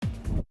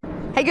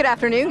Hey, good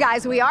afternoon,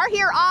 guys. We are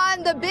here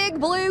on the big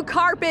blue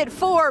carpet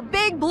for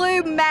Big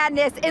Blue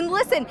Madness. And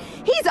listen,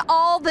 he's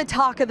all the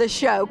talk of the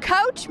show.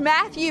 Coach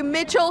Matthew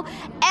Mitchell,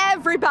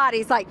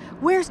 everybody's like,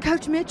 where's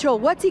Coach Mitchell?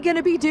 What's he going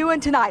to be doing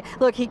tonight?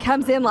 Look, he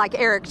comes in like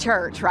Eric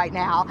Church right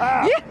now.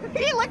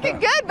 You're looking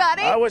good,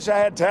 buddy. I wish I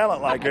had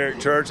talent like Eric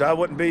Church. I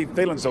wouldn't be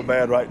feeling so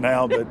bad right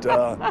now, but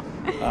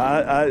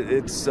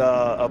it's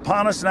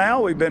upon us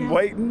now. We've been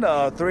waiting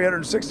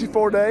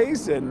 364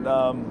 days, and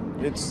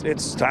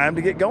it's time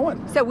to get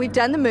going. So we've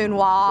done the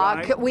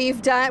moonwalk. Right. We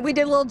did a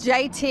little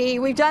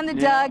JT. We've done the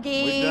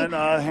Dougie. We've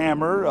done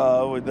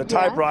Hammer with the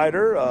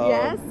typewriter.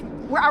 Yes.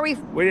 Where are we?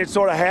 We did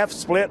sort of half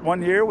split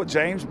one year with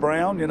James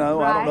Brown. You know,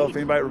 I don't know if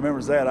anybody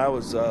remembers that. I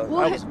was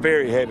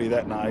very heavy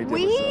that night.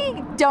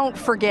 We don't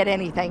forget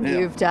anything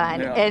you've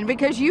done, and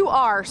because you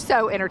are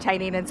so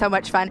entertaining and so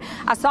much fun.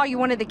 I saw you,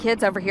 one of the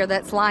kids over here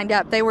that's lined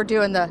up. They were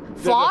doing the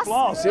floss. The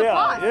floss,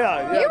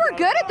 yeah. You were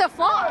good at the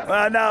floss.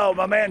 I know,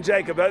 my man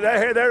Jacob.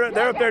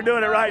 They're up there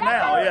doing it right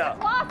now. Yeah.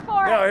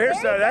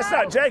 That's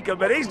not Jacob,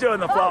 but he's doing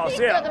the floss. He's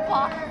doing the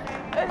floss.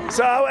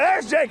 So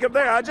there's Jacob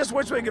there. I just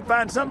wish we could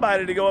find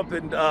somebody to go up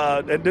and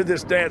do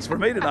this dance for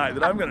me tonight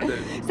that I'm going to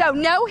do. So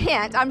no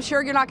hint. I'm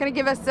sure you're not going to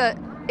give us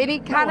any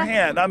kind of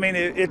hint. I mean,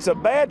 it's a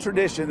bad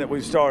tradition that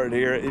we've started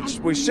here.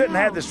 We shouldn't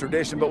have this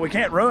tradition, but we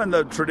can't ruin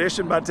the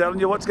tradition by telling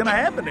you what's going to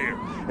happen here.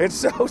 It's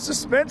so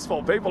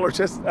suspenseful. People are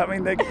just, I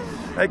mean, they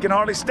can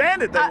hardly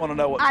stand it. They want to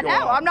know what's going on. I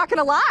know. I'm not going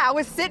to lie. I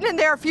was sitting in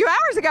there a few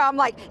hours ago. I'm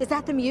like, is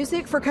that the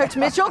music for Coach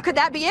Mitchell? Could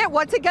that be it?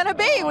 What's it going to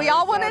be? We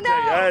all want to know.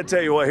 I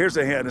tell you what, here's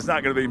a hint. It's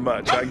not going to be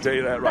much. I can tell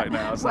you that right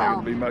now. It's not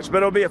going to be much. But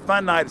it'll be a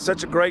fun night. It's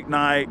such a great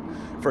night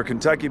for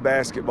Kentucky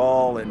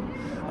basketball, and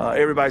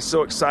everybody's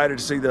so excited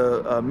to see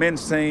the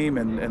men's team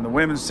and the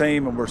women's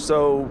team, and we're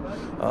so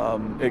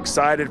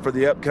excited for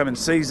the upcoming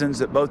seasons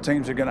that both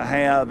teams are going to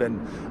have,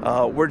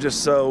 and we're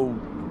just so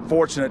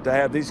fortunate to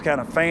have these kind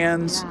of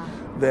fans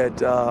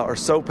that are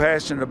so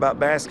passionate about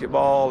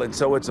basketball, and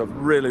so it's a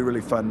really,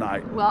 really fun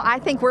night. Well, I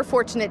think we're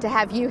fortunate to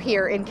have you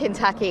here in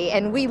Kentucky,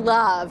 and we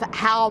love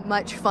how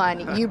much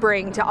fun you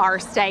bring to our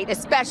state,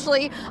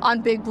 especially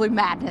on Big Blue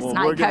Madness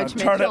night, we're Coach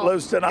Mitchell. We're going to turn it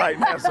loose tonight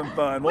and have some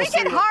fun. We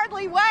can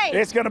hardly wait.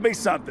 It's going to be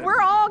something. We're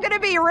all going to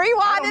be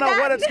rewinding I don't know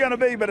what it's going to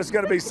be, but it's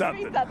going to be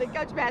something.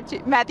 Coach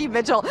Matthew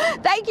Mitchell,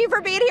 thank you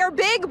for being here.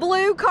 Big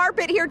blue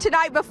carpet here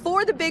tonight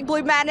before the Big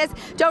Blue Madness.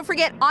 Don't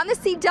forget, on the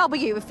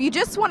CW, if you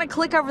just want to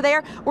click over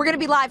there, we're going to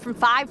be live from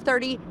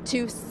 5:30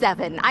 to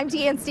 7. I'm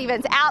Deanne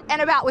Stevens, out and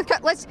about with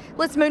let's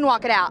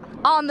moonwalk it out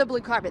on the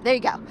blue carpet. There you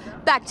go.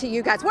 Back to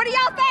you guys. What do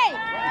y'all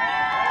think?